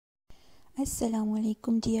Assalamu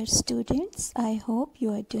alaikum dear students. I hope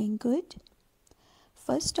you are doing good.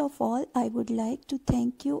 First of all, I would like to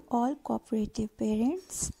thank you all cooperative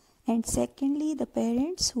parents, and secondly the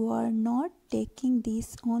parents who are not taking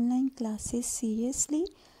these online classes seriously.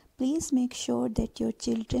 Please make sure that your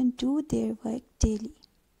children do their work daily.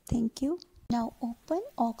 Thank you. Now open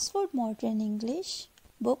Oxford Modern English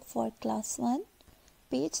book for class 1,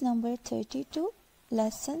 page number 32,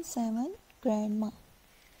 lesson 7, Grandma.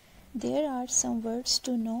 There are some words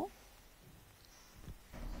to know.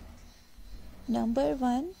 Number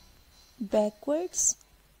 1, backwards,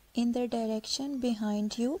 in the direction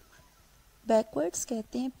behind you. Backwards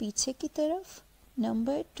कहते हैं पीछे की तरफ.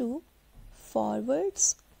 Number 2,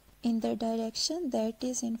 forwards, in the direction that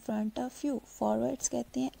is in front of you. Forwards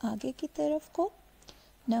कहते हैं आगे की तरफ को.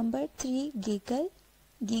 Number 3, giggle.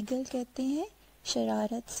 Giggle कहते हैं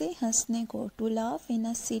शरारत से हंसने को. To laugh in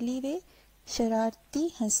a silly way,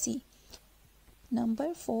 शरारती हंसी. Number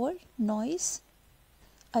 4, noise,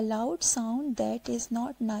 a loud sound that is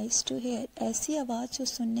not nice to hear. ऐसी आवाज़ जो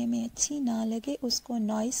सुनने में अच्छी ना लगे उसको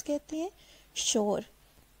noise कहते हैं, शोर.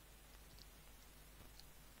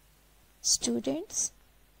 Students,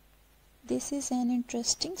 this is an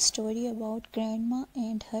interesting story about grandma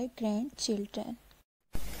and her grandchildren.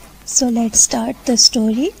 So let's start the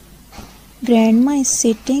story. Grandma is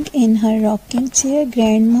sitting in her rocking chair.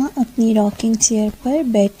 Grandma अपनी rocking chair पर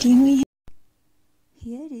बैठी हुई है.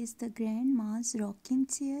 Here is the grandma's rocking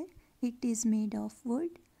chair. It is made of wood.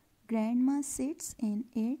 Grandma sits in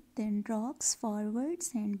it, then rocks forwards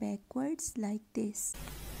and backwards like this.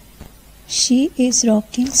 She is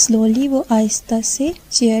rocking slowly. वो आहिस्ता से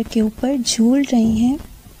chair के ऊपर झूल रही हैं.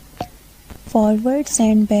 Forwards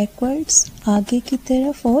and backwards, आगे की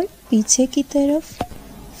तरफ और पीछे की तरफ.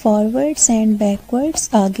 Forwards and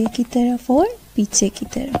backwards, आगे की तरफ और पीछे की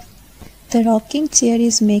तरफ. The rocking chair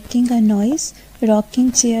is making a noise. Rocking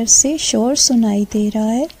chair से शोर सुनाई दे रहा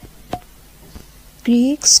है.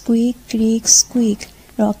 Creak, squeak, creak, squeak.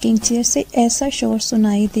 Rocking chair से ऐसा शोर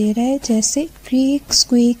सुनाई दे रहा है जैसे creak,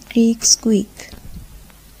 squeak, creak, squeak.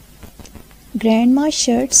 Grandma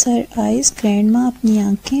shuts her eyes. Grandma अपनी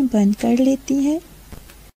आंखें बंद कर लेती हैं.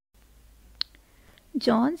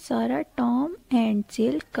 John, Sarah, Tom and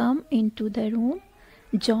Jill come into the room.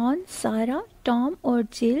 John, Sarah, Tom और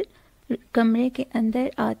Jill कमरे के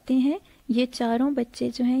अंदर आते हैं. ये चारों बच्चे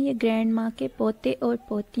जो हैं ये ग्रैंड माँ के पोते और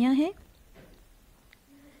पोतियाँ हैं.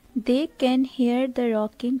 They can hear the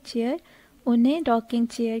rocking chair. उन्हें रॉकिंग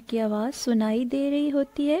चेयर की आवाज़ सुनाई दे रही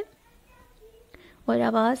होती है. और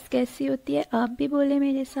आवाज़ कैसी होती है आप भी बोले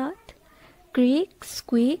मेरे साथ. Creek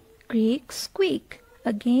squeak creek squeak.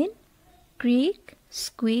 Again creek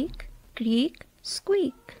squeak creek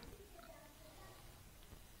squeak.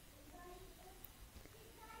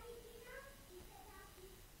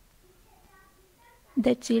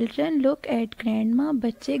 The children look at grandma.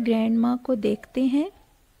 बच्चे grandma को देखते हैं.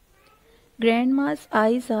 Grandma's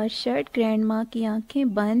eyes are shut. grandma की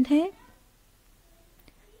आंखें बंद हैं.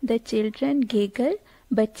 The children giggle.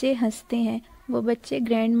 बच्चे हंसते हैं. वो बच्चे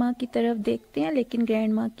grandma की तरफ देखते हैं लेकिन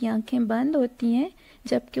grandma की आंखें बंद होती हैं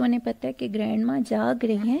जबकि उन्हें पता है कि grandma जाग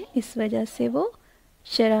रही हैं. इस वजह से वो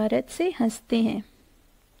शरारत से हंसते हैं.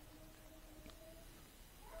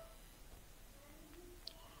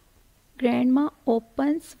 Grandma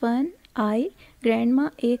opens one eye. Grandma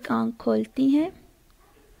एक आंख खोलती हैं.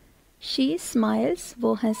 She smiles.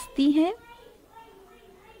 वो हंसती हैं.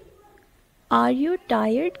 Are you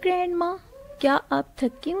tired, Grandma? क्या आप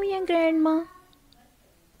थकी हुई हैं Grandma?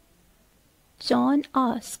 John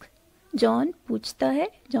asks. John पूछता है.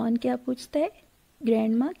 John क्या पूछता है?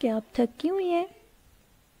 Grandma क्या आप थकी हुई हैं?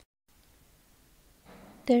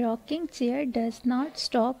 The rocking chair does not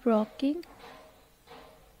stop rocking.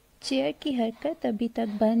 Chair की हरकत अभी तक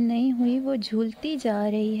बंद नहीं हुई. वो झूलती जा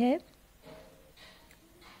रही है.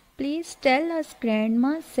 Please tell us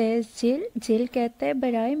grandma says जिल. जिल कहता है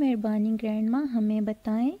बराए मेहरबानी ग्रैंडमा हमें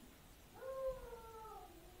बताएं.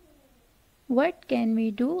 What can we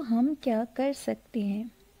do. हम क्या कर सकते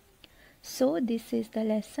हैं. So this is the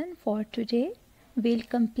lesson for today. We'll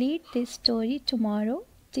complete this story tomorrow.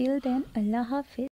 Till then अल्लाह हाफिज़.